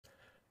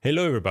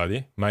Hello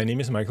everybody, my name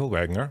is Michael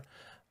Wagner.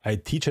 I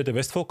teach at the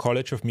Westphal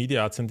College of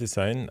Media Arts and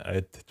Design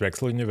at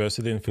Drexel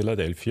University in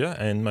Philadelphia,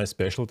 and my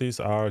specialties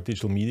are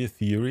digital media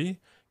theory,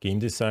 game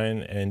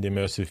design, and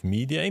immersive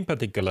media, in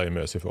particular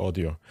immersive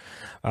audio.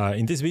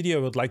 In this video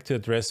I would like to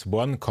address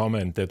one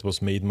comment that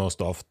was made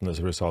most often as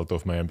a result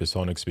of my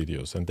Ambisonics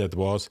videos, and that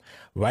was,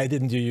 why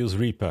didn't you use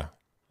Reaper?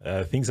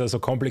 Things are so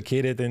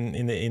complicated in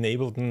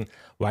Ableton,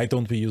 why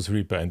don't we use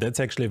Reaper? And that's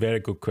actually a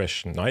very good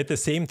question. Now, at the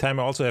same time,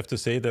 I also have to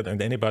say that,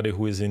 and anybody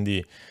who is in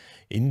the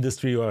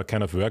industry or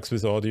kind of works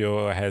with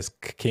audio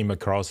came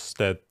across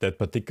that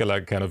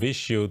particular kind of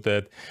issue,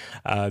 that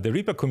the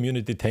Reaper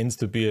community tends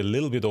to be a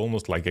little bit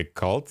almost like a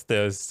cult.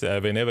 There's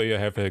whenever you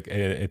have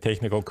a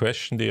technical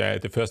question,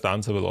 the first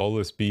answer will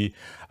always be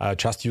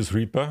just use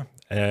Reaper.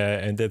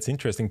 And that's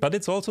interesting, but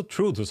it's also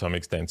true to some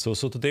extent. So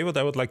today what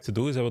I would like to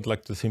do is I would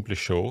like to simply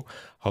show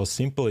how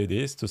simple it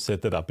is to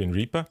set that up in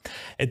Reaper.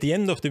 At the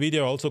end of the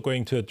video, I'm also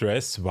going to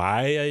address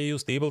why I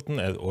used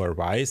Ableton or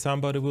why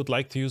somebody would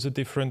like to use a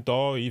different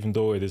DAW, even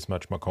though it is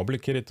much more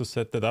complicated to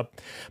set that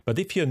up. But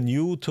if you're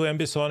new to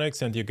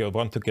Ambisonics and you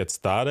want to get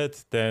started,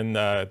 then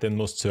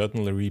most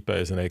certainly Reaper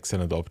is an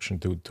excellent option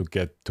to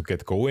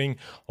get going.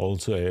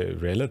 Also a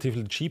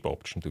relatively cheap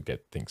option to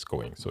get things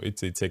going. So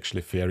it's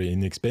actually very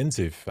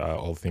inexpensive,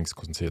 all things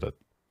considered.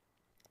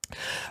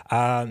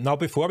 Now,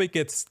 before we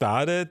get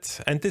started,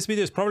 and this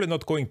video is probably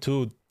not going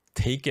to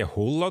take a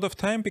whole lot of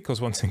time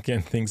because once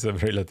again, things are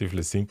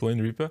relatively simple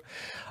in Reaper.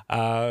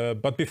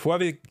 But before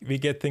we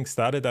get things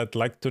started, I'd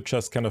like to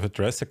just kind of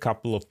address a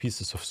couple of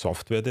pieces of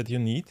software that you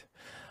need.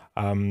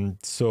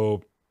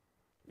 So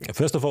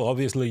first of all,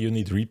 obviously you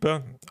need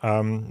Reaper.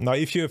 Now,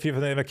 if you've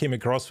never came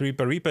across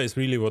Reaper, Reaper is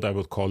really what I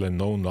would call a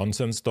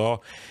no-nonsense DAW.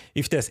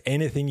 If there's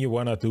anything you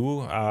want to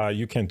do,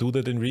 you can do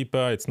that in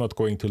Reaper. It's not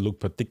going to look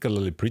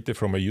particularly pretty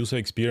from a user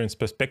experience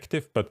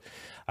perspective, but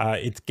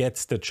it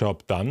gets the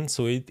job done.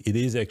 So it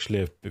is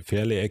actually a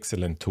fairly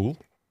excellent tool.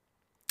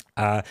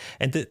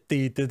 And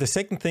the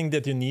second thing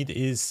that you need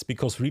is,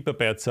 because Reaper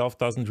by itself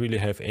doesn't really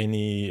have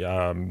any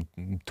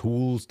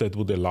tools that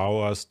would allow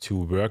us to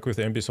work with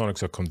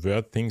Ambisonics or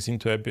convert things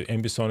into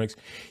Ambisonics,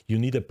 you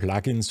need a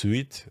plugin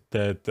suite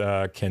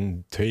that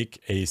can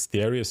take a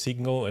stereo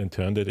signal and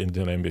turn it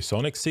into an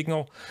Ambisonics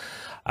signal.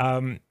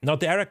 Now,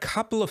 there are a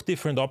couple of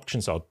different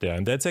options out there,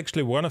 and that's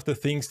actually one of the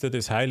things that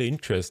is highly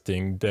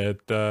interesting,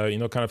 that,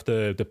 kind of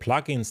the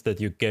plugins that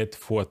you get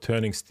for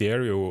turning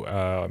stereo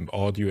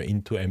audio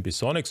into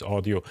Ambisonics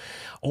audio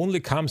only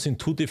comes in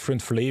two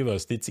different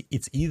flavors.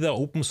 It's either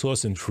open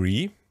source and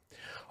free,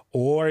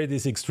 or it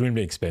is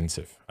extremely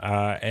expensive.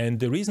 And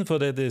the reason for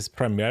that is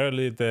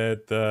primarily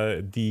that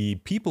the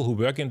people who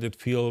work in that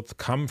field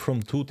come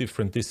from two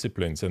different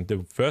disciplines. And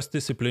the first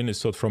discipline is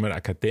sort of from an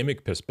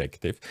academic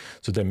perspective.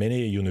 So there are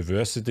many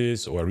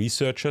universities or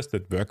researchers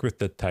that work with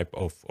that type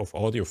of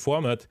audio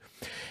format.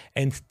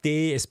 And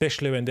they,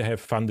 especially when they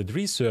have funded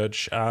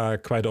research,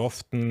 quite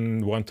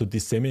often want to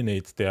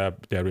disseminate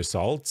their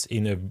results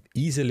in an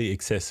easily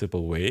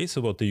accessible way.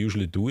 So what they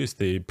usually do is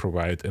they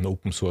provide an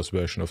open source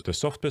version of the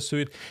software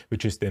suite,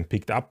 which is then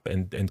picked up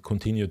and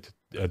continued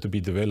to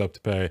be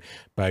developed by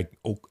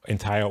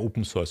entire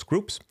open source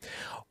groups.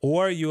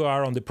 Or you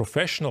are on the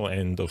professional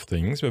end of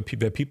things, where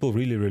people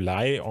really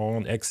rely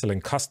on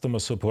excellent customer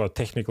support,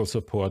 technical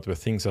support, where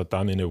things are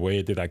done in a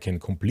way that I can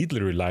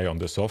completely rely on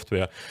the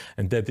software,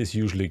 and that is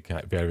usually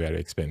very, very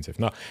expensive.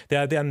 Now, there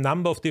are a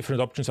number of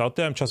different options out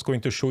there. I'm just going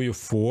to show you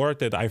four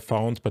that I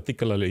found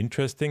particularly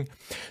interesting.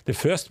 The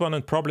first one,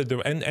 and probably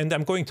and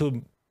I'm going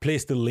to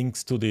place the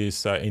links to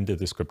this in the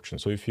description.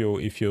 So if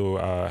you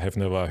have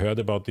never heard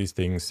about these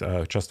things,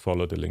 just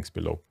follow the links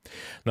below.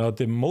 Now,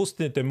 the most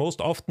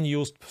often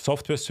used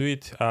software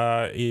suite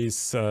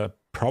is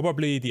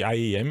probably the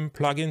IEM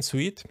plugin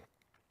suite.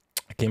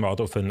 Came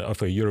out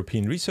of a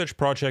European research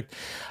project.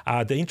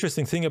 The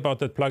interesting thing about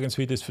that plugin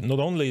suite is not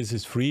only is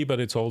it free, but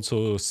it's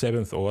also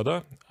 7th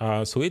order.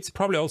 So it's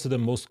probably also the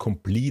most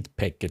complete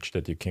package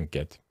that you can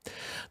get.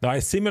 Now,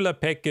 a similar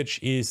package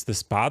is the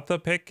Sparta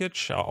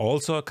package,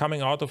 also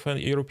coming out of a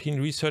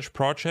European research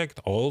project,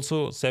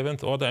 also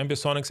 7th order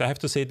Ambisonics. I have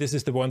to say this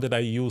is the one that I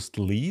used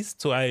least,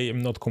 so I am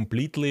not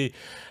completely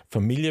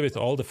familiar with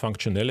all the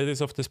functionalities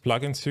of this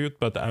plugin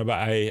suite, but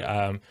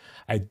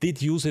I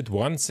did use it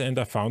once and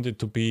I found it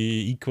to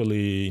be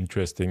equally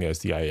interesting as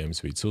the IEM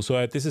suite.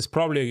 So this is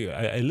probably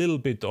a little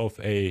bit of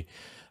a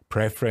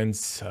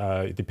preference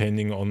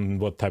depending on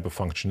what type of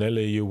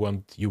functionality you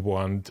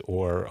want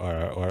or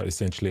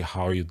essentially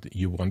how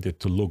you want it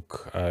to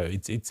look. There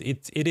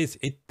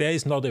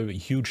is not a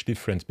huge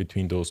difference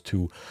between those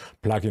two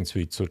plugin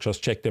suites, so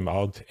just check them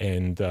out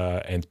and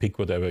pick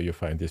whatever you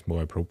find is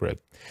more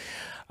appropriate.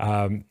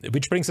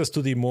 Which brings us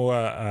to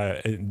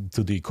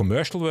the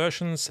commercial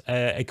versions.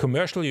 A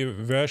commercial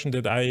version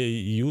that I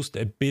used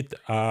a bit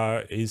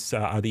are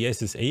the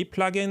SSA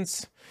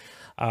plugins.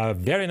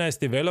 Very nice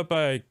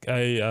developer.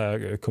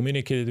 I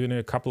communicated with him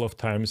a couple of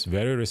times,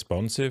 very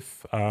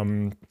responsive.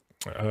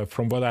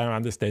 From what I'm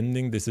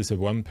understanding, this is a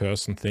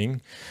one-person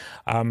thing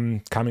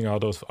coming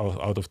out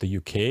of the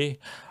UK.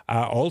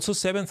 Also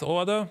 7th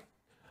order.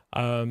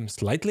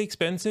 Slightly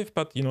expensive,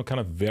 but kind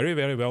of very,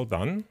 very well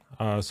done.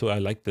 So I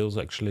like those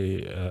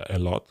actually a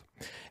lot.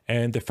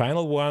 And the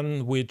final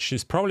one, which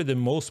is probably the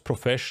most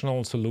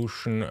professional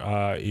solution,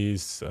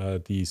 is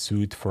the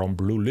suite from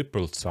Blue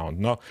Liberal Sound.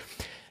 Now,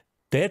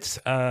 that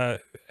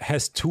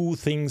has two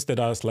things that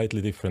are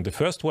slightly different. The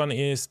first one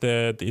is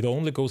that it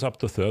only goes up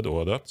to third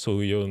order,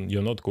 so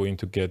you're not going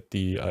to get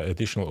the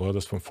additional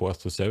orders from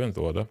fourth to seventh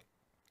order,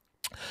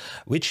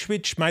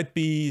 which might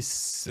be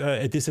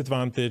a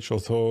disadvantage.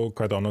 Although,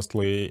 quite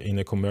honestly, in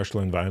a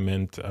commercial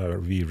environment,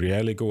 we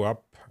rarely go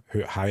up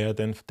higher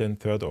than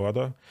third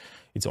order.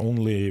 It's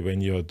only when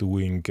you're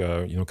doing,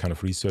 kind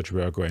of research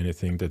work or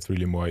anything that's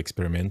really more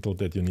experimental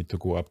that you need to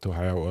go up to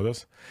higher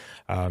orders.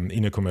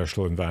 In a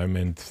commercial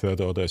environment, third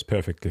order is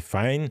perfectly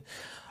fine.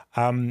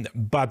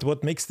 But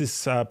what makes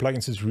this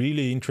plugins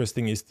really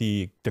interesting is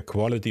the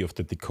quality of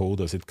the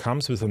decoders. It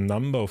comes with a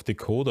number of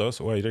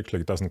decoders, or it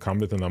actually doesn't come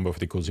with a number of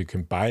decoders. You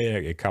can buy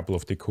a couple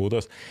of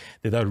decoders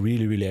that are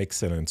really, really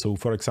excellent. So,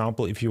 for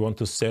example, if you want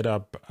to set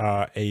up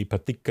a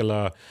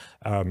particular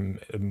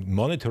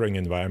monitoring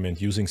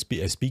environment using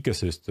a speaker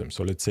system.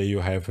 So let's say you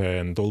have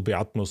a Dolby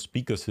Atmos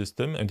speaker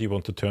system and you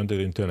want to turn it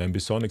into an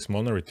Ambisonics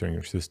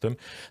monitoring system,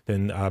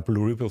 then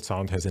Blue Liberal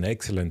Sound has an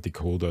excellent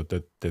decoder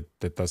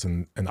that does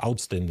an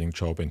outstanding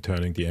job in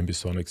turning the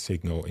Ambisonics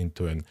signal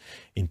into a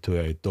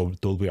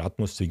Dolby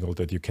Atmos signal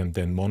that you can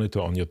then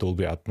monitor on your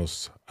Dolby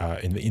Atmos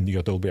in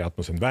your Dolby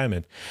Atmos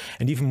environment.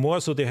 And even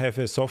more so, they have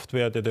a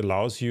software that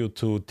allows you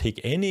to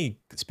take any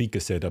speaker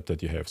setup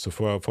that you have. So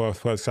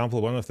for example,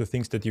 one of the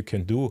things that you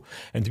can do,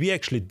 and we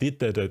actually did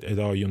that at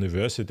our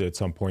university at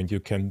some point, you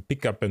can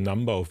pick up a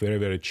number of very,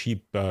 very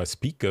cheap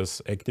speakers,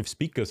 active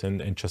speakers,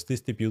 and just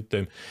distribute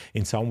them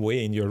in some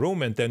way in your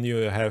room. And then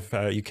you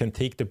can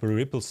take the Blue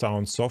Liberal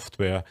Sound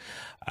software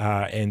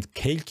and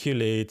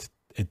calculate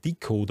a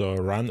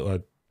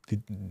decoder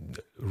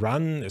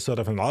run sort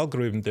of an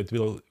algorithm that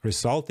will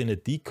result in a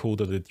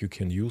decoder that you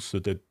can use so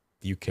that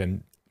you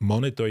can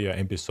monitor your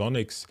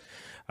Ambisonics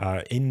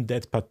in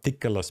that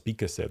particular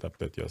speaker setup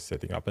that you're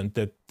setting up. And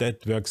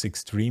that works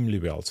extremely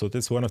well. So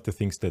that's one of the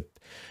things that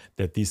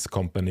this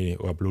company,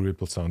 or Blue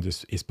Liberal Sound,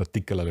 is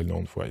particularly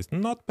known for. It's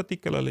not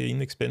particularly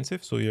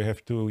inexpensive, so you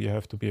have to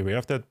be aware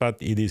of that, but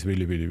it is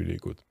really, really, really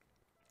good.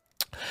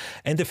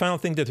 And the final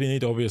thing that we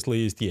need,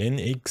 obviously, is the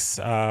NX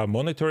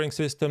monitoring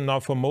system. Now,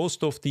 for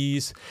most of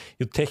these,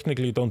 you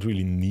technically don't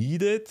really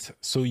need it.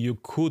 So you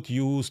could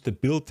use the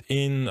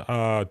built-in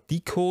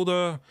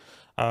decoder.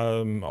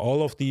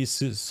 All of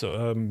these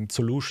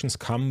solutions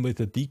come with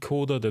a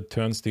decoder that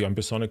turns the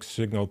Ambisonics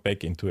signal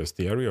back into a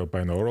stereo or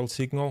binaural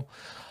signal.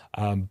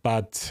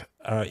 But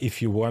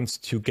if you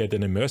want to get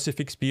an immersive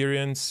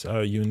experience,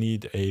 you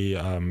need a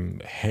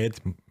head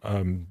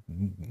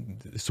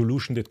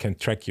solution that can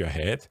track your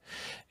head.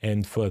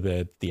 And for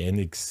that, the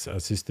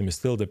NX system is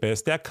still the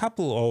best. There are a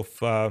couple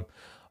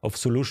of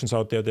solutions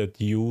out there that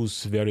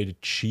use very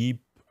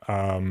cheap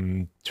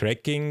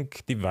tracking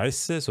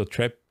devices or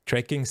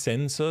tracking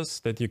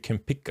sensors that you can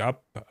pick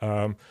up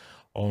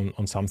on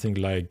something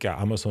like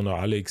Amazon or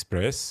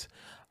AliExpress.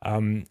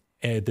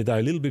 That are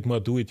a little bit more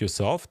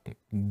do-it-yourself.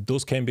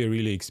 Those can be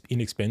really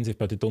inexpensive,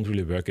 but they don't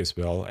really work as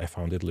well, I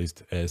found, at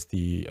least, as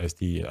the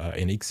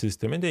NX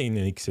system. And the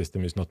NX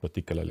system is not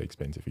particularly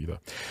expensive either.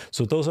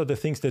 So those are the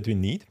things that we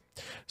need.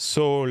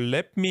 So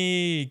let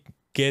me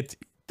get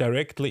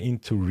directly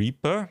into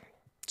Reaper.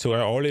 So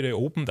I already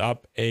opened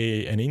up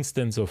an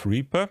instance of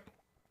Reaper.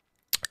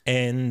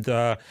 And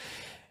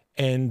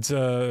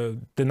the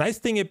nice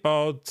thing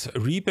about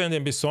Reaper and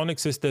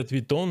Ambisonics is that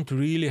we don't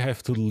really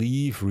have to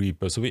leave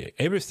Reaper. So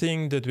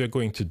everything that we're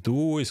going to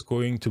do is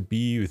going to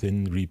be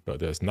within Reaper.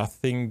 There's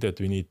nothing that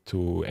we need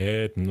to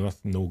add,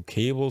 no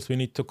cables we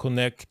need to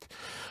connect,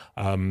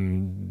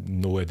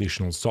 no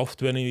additional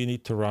software we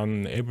need to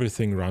run.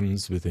 Everything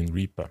runs within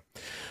Reaper.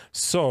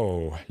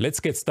 So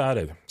let's get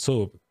started.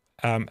 So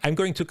I'm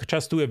going to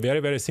just do a very,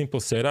 very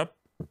simple setup.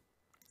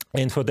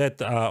 And for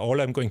that,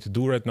 all I'm going to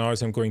do right now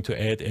is I'm going to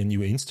add a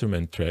new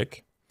instrument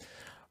track.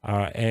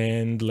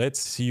 And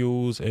let's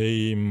use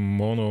a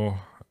monophonic,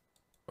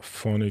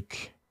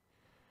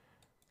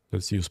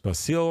 let's use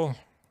Basil,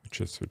 which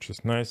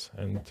is nice.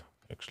 And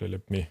actually,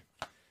 let me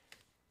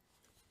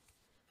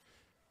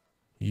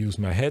use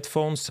my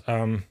headphones.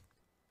 So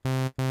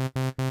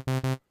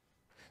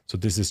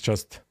this is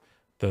just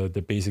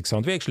the basic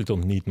sound. We actually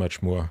don't need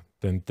much more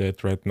than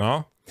that right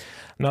now.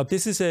 Now,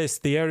 this is a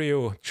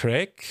stereo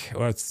track,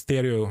 or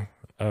stereo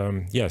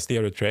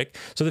track.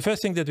 So the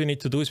first thing that we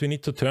need to do is we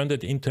need to turn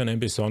that into an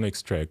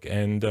Ambisonics track.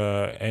 And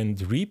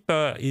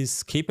Reaper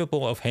is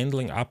capable of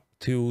handling up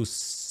to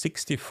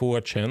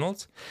 64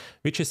 channels,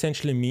 which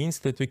essentially means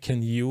that we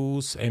can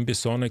use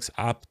Ambisonics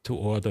up to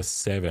order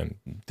 7.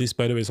 This,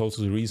 by the way, is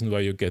also the reason why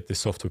you get the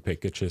software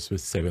packages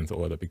with 7th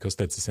order, because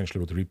that's essentially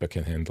what Reaper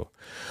can handle.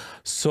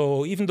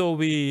 So even though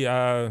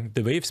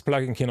the Waves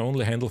plugin can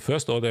only handle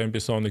first order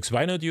Ambisonics,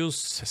 why not use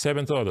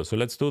 7th order? So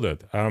let's do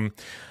that.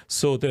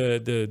 So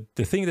the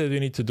thing that we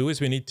need to do is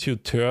we need to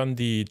turn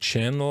the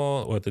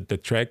channel or the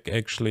track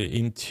actually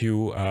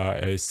into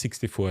a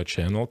 64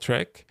 channel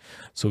track.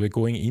 So we're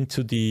going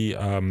into the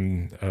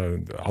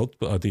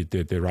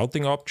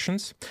routing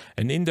options,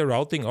 and in the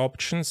routing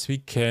options we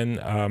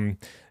can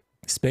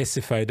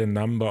specify the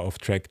number of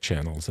track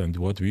channels, and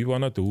what we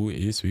want to do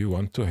is we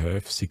want to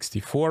have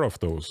 64 of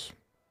those.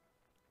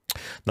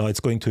 Now it's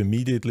going to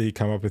immediately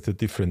come up with a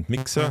different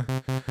mixer.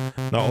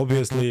 Now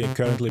obviously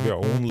currently we're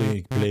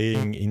only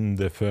playing in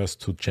the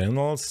first 2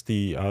 channels,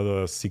 the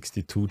other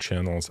 62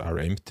 channels are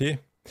empty,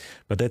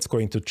 but that's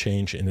going to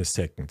change in a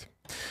second.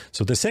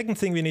 So the second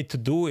thing we need to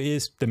do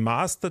is the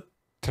master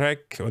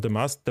track, or the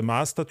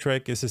master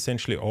track is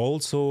essentially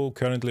also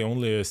currently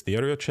only a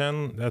stereo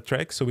channel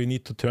track, so we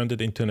need to turn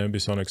it into an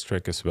Ambisonics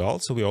track as well.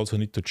 So we also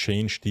need to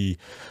change the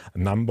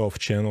number of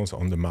channels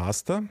on the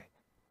master,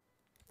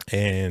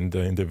 and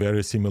in the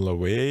very similar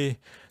way,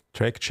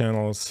 track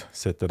channels,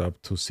 set that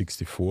up to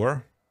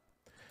 64.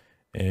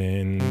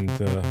 And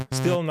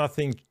still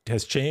nothing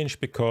has changed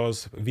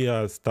because we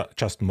are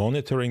just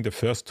monitoring the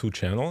first 2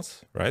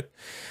 channels, right?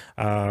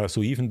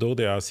 So even though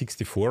there are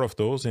 64 of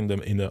those on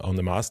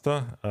the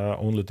master,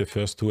 only the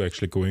first 2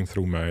 actually going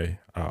through my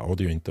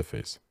audio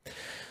interface.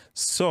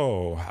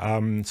 So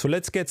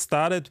let's get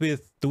started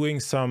with doing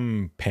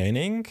some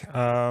panning.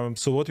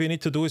 So what we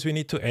need to do is we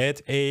need to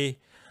add a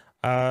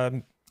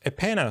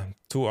panner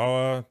to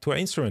our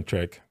instrument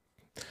track,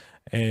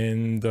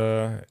 and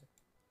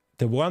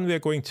the one we are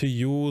going to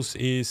use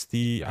is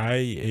the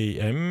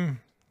IEM.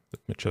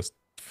 Let me just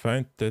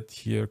find that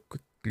here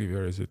quickly.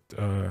 Where is it?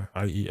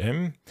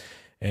 IEM,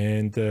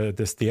 and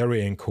the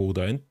stereo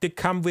encoder. And they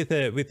come with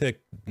a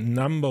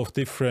number of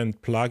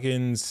different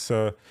plugins,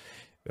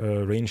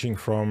 ranging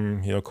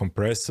from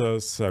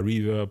compressors,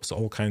 reverbs,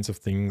 all kinds of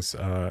things,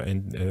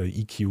 and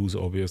EQs,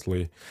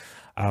 obviously.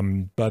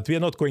 But we are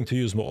not going to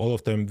use all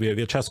of them.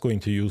 We're just going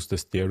to use the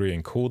stereo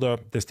encoder.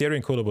 The stereo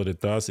encoder, what it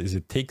does is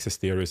it takes a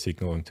stereo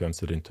signal and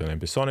turns it into an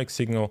Ambisonic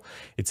signal.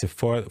 It's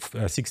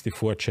a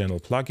 64 channel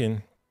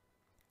plugin.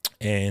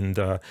 And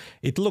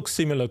it looks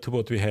similar to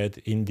what we had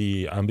in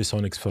the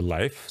Ambisonics for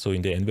Live. So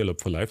in the Envelope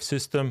for Live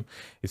system,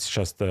 it's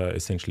just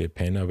essentially a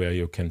panner where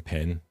you can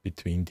pan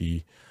between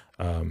the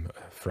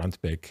front,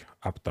 back,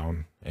 up,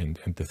 down, and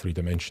the 3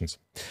 dimensions.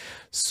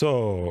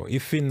 So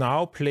if we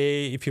now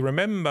play, if you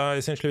remember,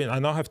 essentially I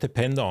now have the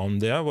panner on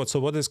there. So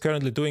what it's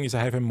currently doing is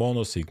I have a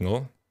mono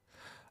signal,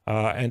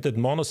 and that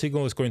mono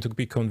signal is going to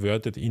be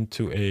converted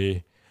into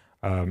an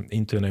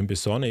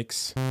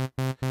Ambisonics.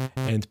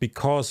 And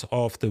because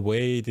of the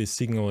way this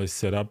signal is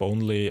set up,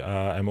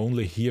 I'm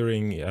only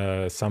hearing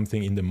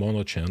something in the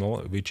mono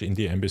channel, which in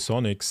the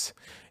Ambisonics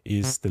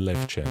is the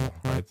left channel,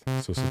 right?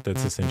 So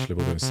that's essentially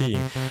what I'm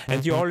seeing.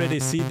 And you already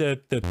see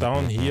that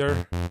down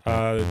here,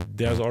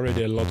 there's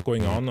already a lot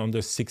going on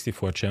the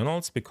 64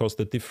 channels, because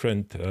the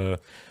different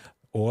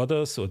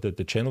orders, or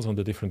the channels on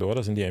the different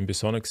orders in the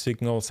Ambisonic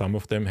signal, some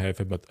of them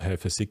have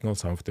a signal,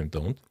 some of them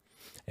don't.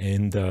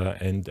 And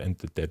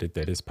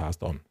that is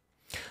passed on.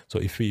 So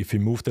if we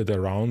move that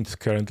around,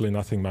 currently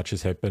nothing much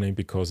is happening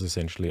because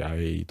essentially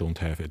I don't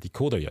have a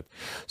decoder yet.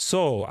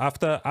 So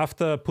after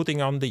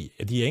putting on the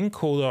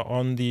encoder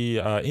on the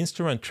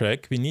instrument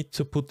track, we need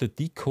to put the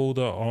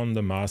decoder on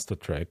the master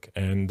track.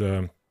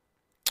 And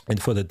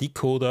for the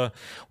decoder,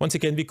 once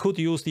again, we could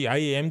use the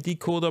IEM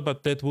decoder,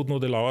 but that would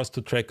not allow us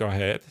to track our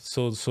head.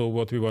 So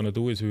what we want to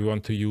do is we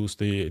want to use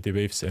the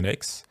Waves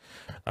NX.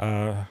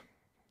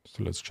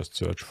 So let's just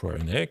search for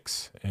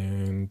NX,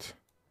 and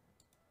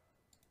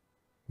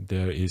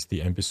there is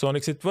the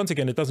Ambisonics. Once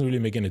again, it doesn't really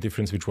make any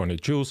difference which one you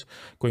choose.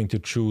 Going to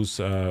choose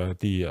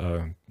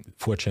the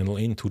 4-channel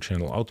in,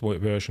 2-channel out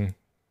version.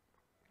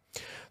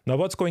 Now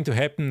what's going to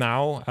happen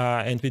now,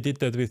 and we did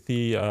that with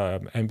the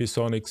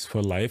Ambisonics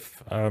for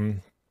Live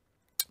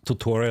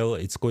tutorial,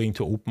 it's going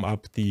to open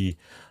up the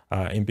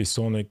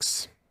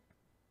Ambisonics.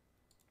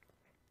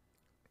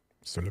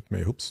 So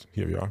oops,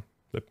 here we are.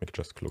 Let me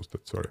just close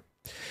that, sorry.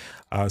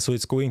 So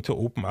it's going to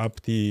open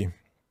up the,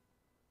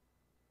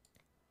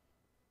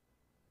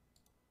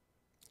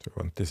 so I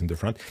want this in the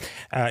front.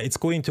 It's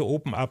going to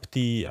open up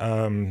the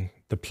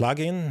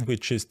plugin,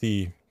 which is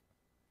the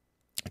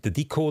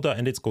decoder,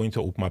 and it's going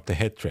to open up the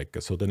head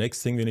tracker. So the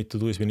next thing we need to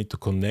do is we need to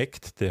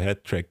connect the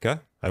head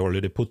tracker. I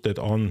already put that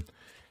on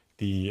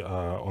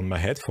my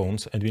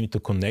headphones, and we need to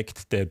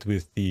connect that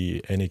with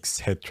the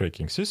NX head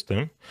tracking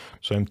system.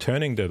 So I'm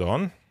turning that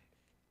on.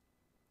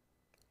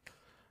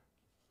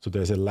 So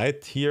there's a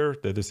light here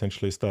that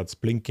essentially starts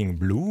blinking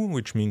blue,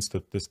 which means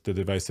that the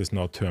device is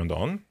now turned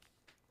on.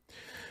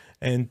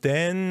 And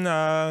then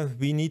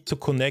we need to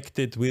connect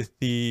it with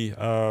the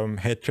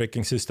head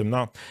tracking system.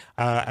 Now,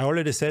 I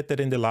already said that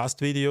in the last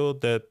video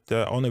that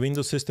on a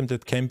Windows system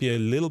that can be a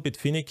little bit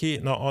finicky.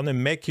 Now, on a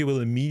Mac, you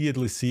will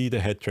immediately see the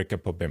head tracker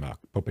popping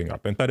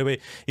up. And by the way,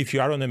 if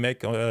you are on a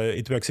Mac,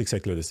 it works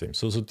exactly the same.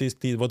 So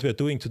what we're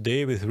doing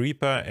today with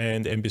Reaper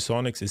and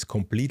Ambisonics is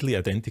completely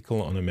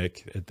identical on a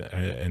Mac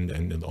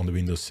and on the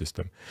Windows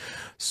system.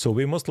 So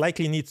we most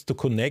likely need to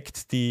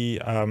connect the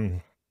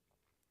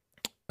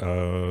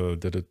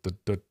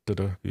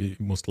we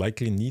most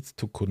likely need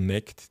to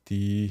connect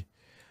the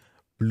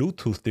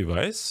Bluetooth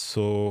device.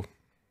 So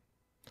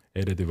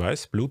add a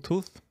device,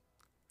 Bluetooth.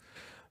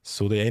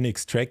 So the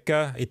NX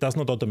tracker, it does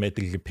not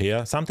automatically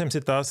pair. Sometimes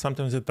it does,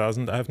 sometimes it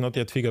doesn't. I have not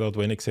yet figured out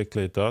when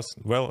exactly it does.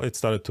 Well, it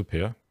started to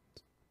pair.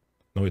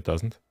 No, it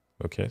doesn't.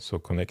 Okay, so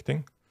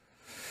connecting.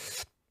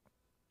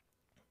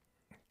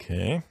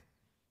 Okay.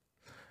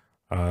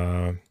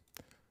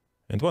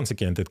 And once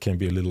again, that can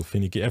be a little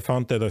finicky. I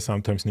found that I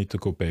sometimes need to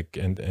go back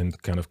and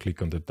kind of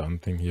click on the done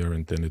thing here,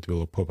 and then it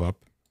will pop up.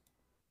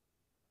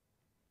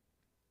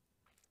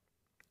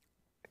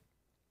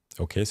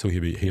 Okay, so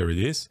here it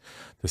is.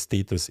 The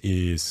status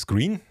is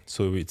green,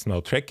 so it's now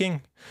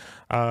tracking.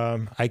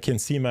 I can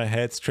see my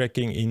head's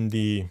tracking in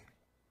the...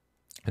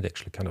 I'd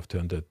actually kind of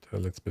turned that.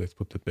 Let's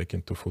put that back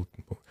into full.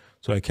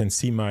 So I can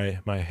see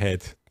my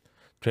head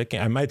tracking.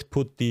 I might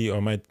put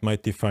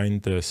might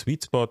define the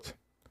sweet spot.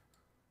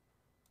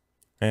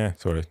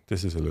 Sorry,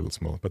 this is a little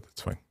small, but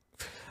that's fine.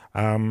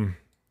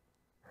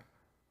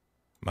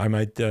 I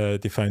might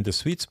define the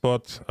sweet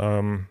spot.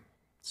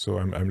 So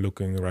I'm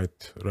looking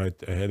right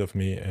ahead of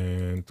me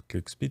and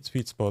click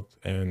sweet spot,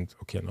 and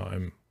okay, now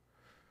I'm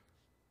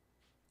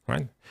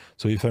right.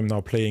 So if I'm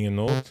now playing a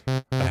note,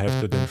 I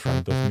have that in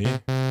front of me.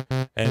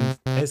 And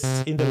as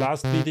in the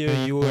last video,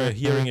 you are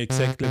hearing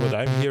exactly what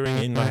I'm hearing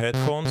in my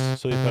headphones.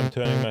 So if I'm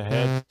turning my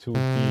head to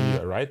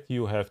the right,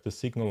 you have the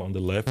signal on the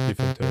left.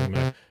 If I'm turning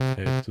my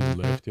head to the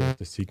left, you have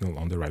the signal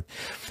on the right.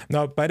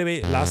 Now, by the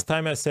way, last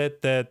time I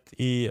said that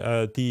the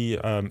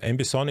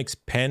Ambisonics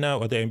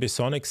panel or the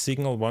Ambisonics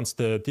signal, once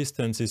the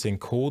distance is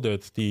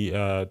encoded, the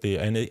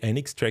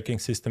NX tracking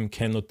system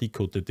cannot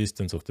decode the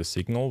distance of the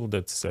signal.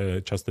 That's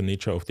just the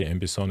nature of the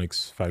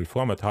Ambisonics file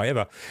format.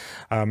 However,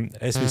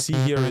 as we see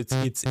here,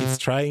 it's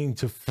trying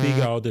to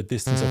figure out the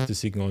distance of the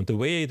signal. And the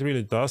way it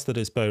really does that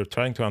is by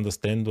trying to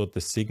understand what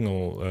the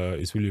signal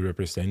is really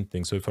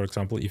representing. So for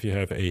example, if you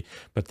have a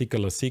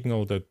particular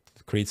signal that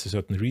creates a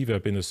certain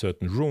reverb in a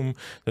certain room,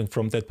 then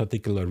from that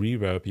particular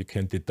reverb, you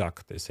can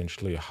deduct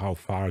essentially how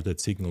far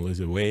that signal is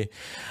away.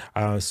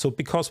 So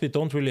because we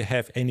don't really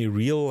have any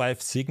real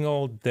life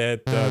signal,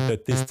 that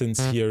distance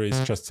here is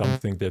just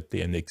something that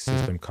the NX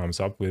system comes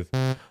up with.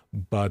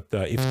 But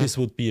if this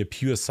would be a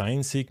pure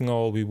sine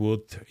signal, we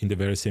would, in the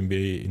very same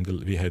way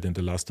we had in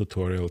the last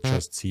tutorial,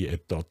 just see a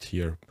dot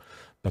here.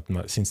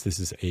 But since this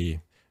is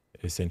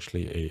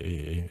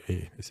essentially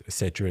a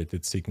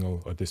saturated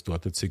signal or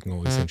distorted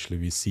signal, essentially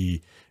we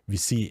see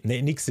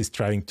NX is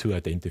trying to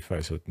identify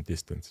a certain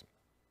distance.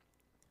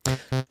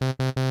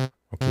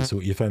 Okay, so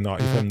if I'm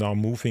now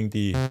moving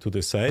to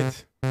the side,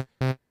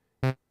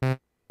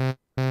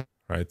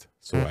 right?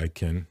 So I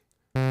can.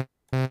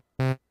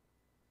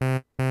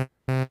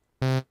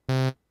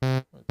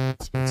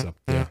 Let's mix up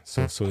there.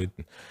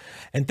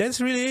 And that's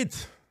really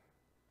it.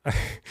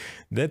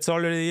 That's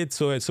already it.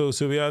 So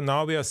we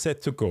are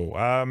set to go.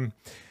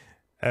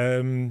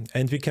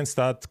 And we can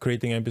start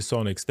creating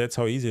Ambisonics. That's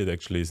how easy it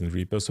actually is in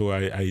Reaper. So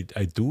I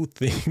do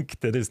think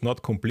that it's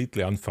not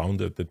completely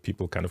unfounded that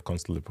people kind of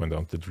constantly point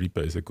out that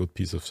Reaper is a good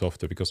piece of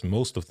software, because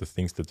most of the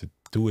things that it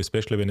do,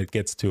 especially when it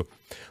gets to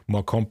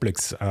more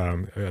complex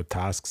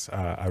tasks,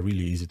 are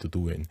really easy to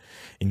do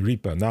in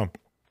Reaper. Now,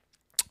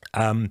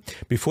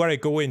 before I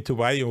go into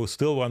why you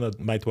still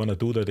might want to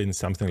do that in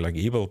something like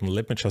Ableton,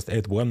 let me just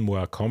add one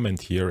more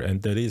comment here,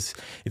 and that is,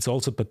 it's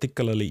also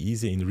particularly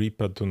easy in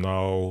Reaper to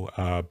now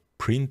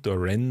print or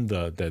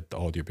render that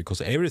audio,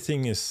 because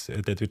everything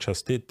that we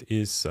just did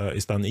is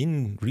done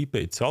in Reaper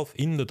itself,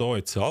 in the DAW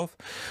itself.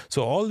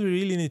 So all we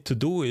really need to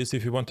do is,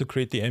 if you want to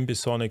create the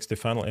Ambisonics, the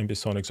final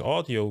Ambisonics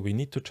audio, we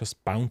need to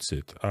just bounce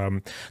it.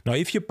 Now,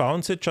 if you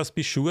bounce it, just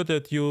be sure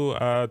that you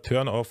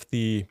turn off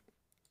the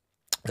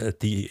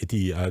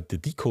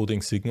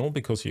decoding signal,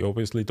 because you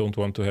obviously don't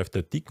want to have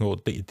the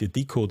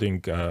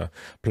decoding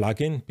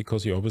plugin,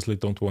 because you obviously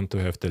don't want to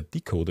have that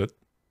decoded.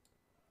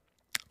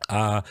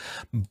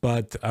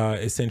 But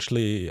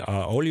essentially,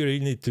 all you really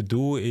need to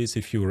do is,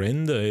 if you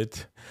render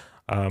it,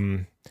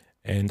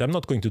 and I'm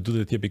not going to do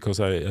that here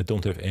because I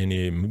don't have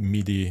any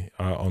MIDI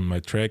on my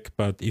track,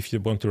 but if you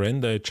want to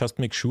render it, just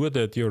make sure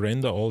that you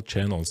render all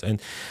channels.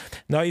 And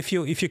now if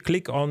you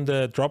click on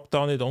the drop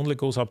down, it only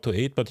goes up to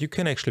 8, but you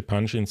can actually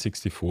punch in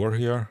 64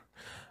 here.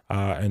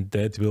 and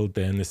that will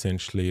then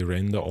essentially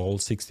render all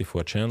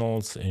 64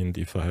 channels. And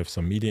if I have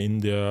some media in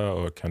there,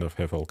 or kind of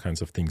have all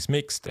kinds of things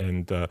mixed,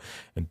 and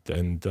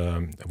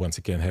once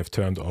again have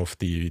turned off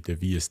the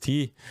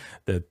VST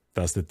that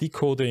does the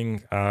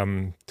decoding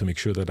to make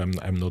sure that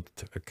I'm not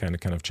kind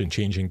of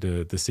changing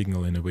the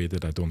signal in a way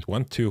that I don't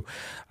want to.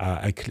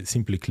 I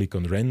simply click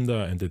on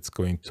render, and it's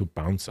going to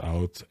bounce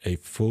out a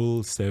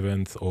full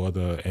 7th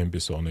order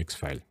Ambisonics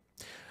file.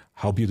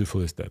 How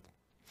beautiful is that?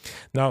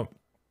 Now,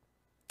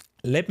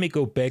 let me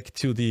go back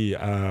to the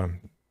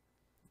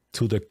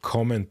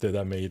comment that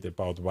I made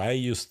about why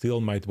you still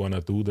might want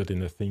to do that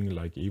in a thing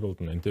like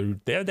Ableton.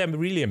 And there are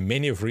really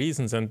many of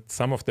reasons, and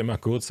some of them are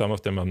good, some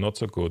of them are not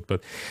so good.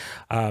 But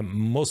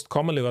most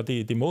commonly, or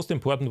the most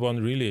important one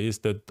really is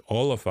that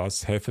all of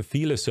us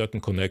feel a certain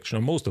connection,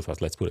 or most of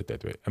us, let's put it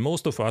that way. And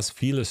most of us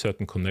feel a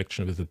certain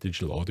connection with the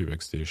digital audio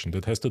workstation.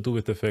 That has to do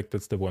with the fact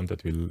that's the one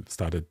that we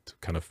started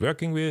kind of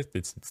working with.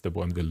 It's the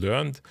one we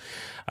learned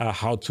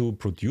how to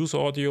produce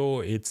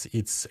audio. It's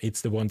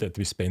the one that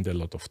we spend a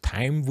lot of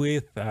time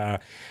with.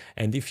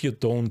 And if you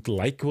don't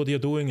like what you're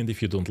doing, and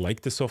if you don't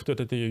like the software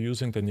that you're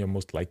using, then you're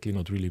most likely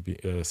not really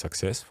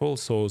successful.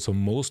 So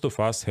most of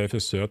us have a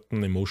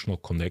certain emotional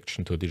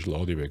connection to a digital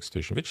audio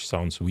workstation, which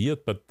sounds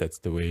weird, but that's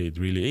the way it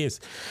really is.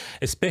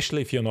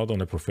 Especially if you're not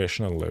on a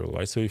professional level,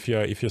 right? So if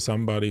you're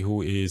somebody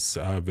who is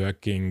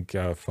working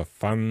for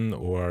fun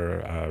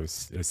or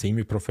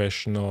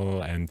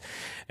semi-professional and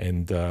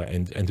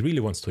really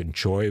wants to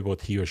enjoy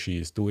what he or she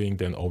is doing,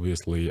 then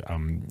obviously,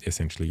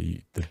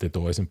 essentially, the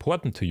DAW is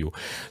important to you.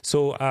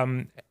 So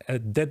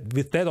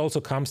with that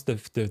also comes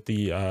the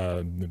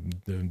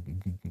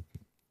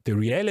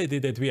reality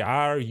that we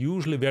are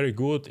usually very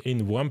good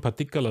in one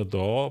particular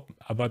DAW,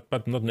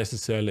 but not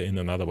necessarily in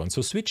another one.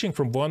 So switching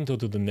from one to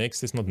the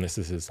next is not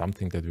necessarily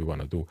something that we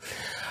want to do.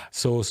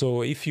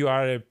 So if you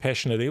are a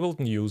passionate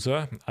Ableton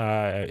user,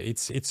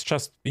 it's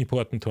just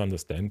important to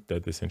understand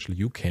that essentially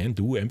you can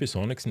do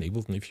Ambisonics in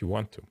Ableton if you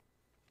want to.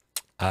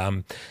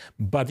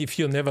 But if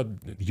you never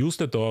use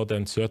the DAW,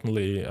 then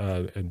certainly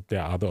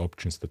there are other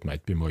options that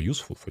might be more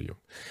useful for you.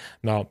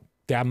 Now,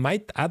 there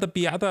might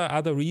be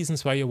other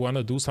reasons why you want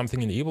to do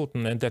something in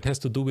Ableton, and that has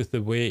to do with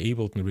the way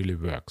Ableton really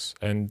works.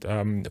 And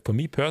for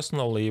me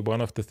personally, one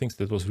of the things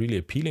that was really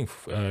appealing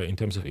in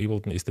terms of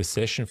Ableton is the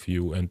session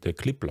view and the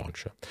clip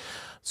launcher.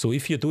 So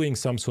if you're doing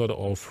some sort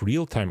of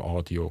real-time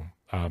audio,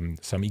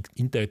 some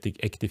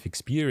interactive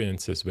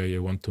experiences where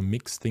you want to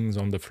mix things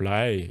on the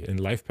fly in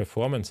live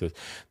performances,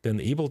 then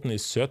Ableton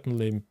is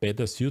certainly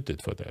better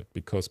suited for that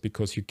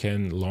because you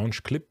can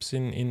launch clips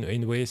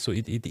in ways. So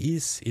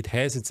it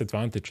has its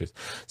advantages.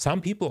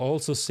 Some people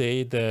also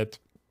say that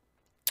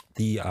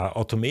the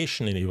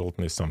automation in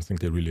Ableton is something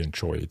they really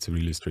enjoy. It's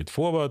really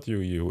straightforward.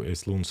 You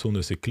as soon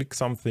as you click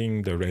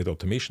something, the red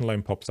automation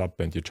line pops up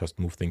and you just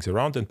move things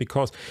around. And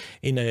because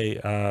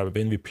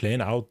when we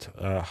plan out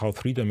how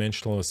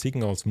three-dimensional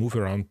signals move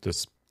around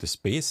the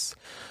space,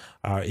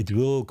 it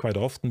will quite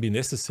often be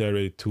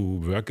necessary to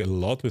work a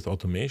lot with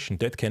automation.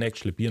 That can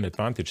actually be an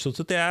advantage. So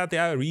there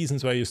are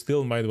reasons why you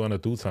still might want to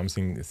do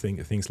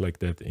things like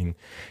that in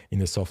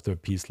a software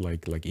piece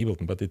like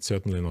Ableton, but it's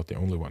certainly not the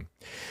only one.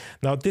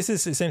 Now, this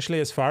is essentially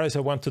as far as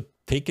I want to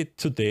take it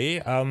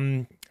today.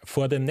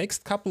 For the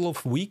next couple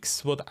of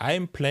weeks, what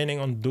I'm planning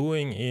on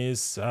doing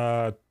is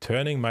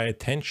turning my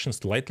attention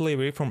slightly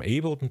away from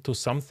Ableton to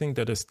something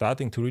that is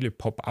starting to really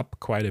pop up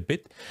quite a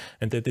bit,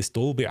 and that is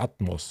Dolby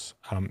Atmos.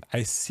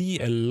 I see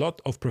a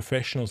lot of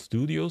professional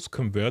studios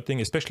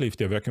converting, especially if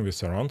they're working with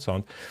surround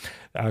sound,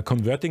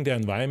 converting their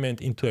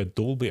environment into a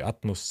Dolby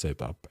Atmos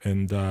setup.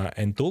 And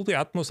Dolby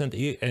Atmos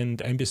and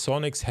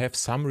Ambisonics have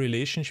some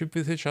relationship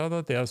with each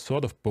other. They are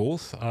sort of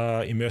both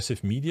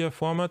immersive media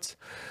formats.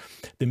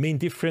 The main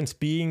difference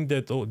being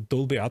that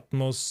Dolby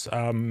Atmos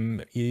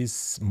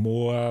is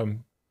more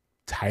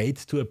tied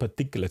to a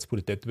particular, let's put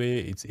it that way,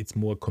 it's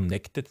more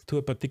connected to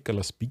a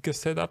particular speaker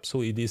setup.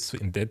 So it is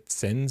in that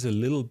sense a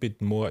little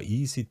bit more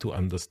easy to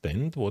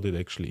understand what it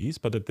actually is.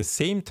 But at the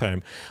same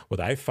time, what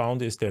I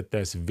found is that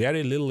there's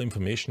very little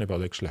information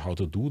about actually how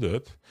to do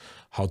that,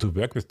 how to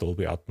work with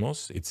Dolby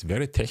Atmos. It's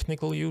very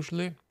technical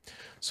usually.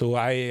 So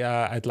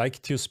I'd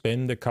like to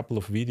spend a couple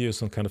of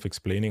videos on kind of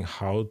explaining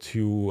how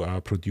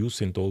to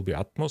produce in Dolby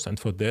Atmos. And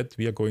for that,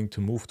 we are going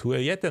to move to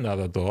yet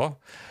another DAW.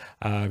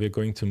 We're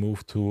going to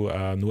move to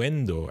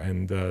Nuendo.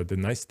 And the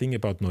nice thing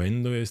about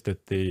Nuendo is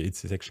that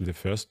it's actually the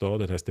first DAW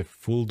that has the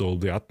full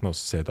Dolby Atmos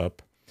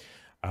setup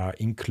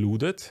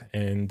included,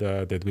 and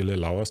that will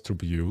allow us to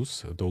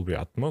produce Dolby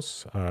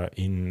Atmos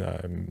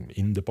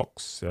in the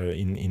box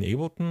in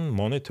Ableton,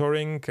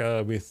 monitoring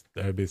with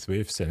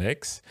Waves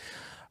NX.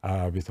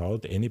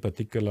 Without any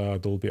particular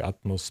Dolby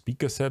Atmos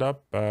speaker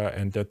setup,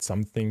 and that's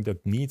something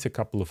that needs a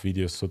couple of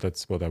videos, so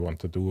that's what I want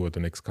to do over the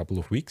next couple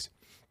of weeks.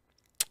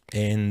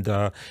 And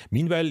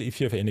meanwhile,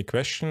 if you have any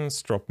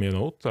questions, drop me a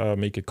note,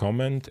 make a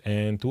comment,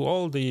 and do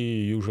all the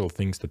usual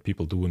things that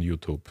people do on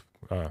YouTube.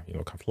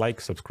 Like,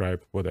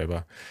 subscribe,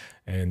 whatever,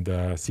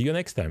 and see you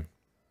next time.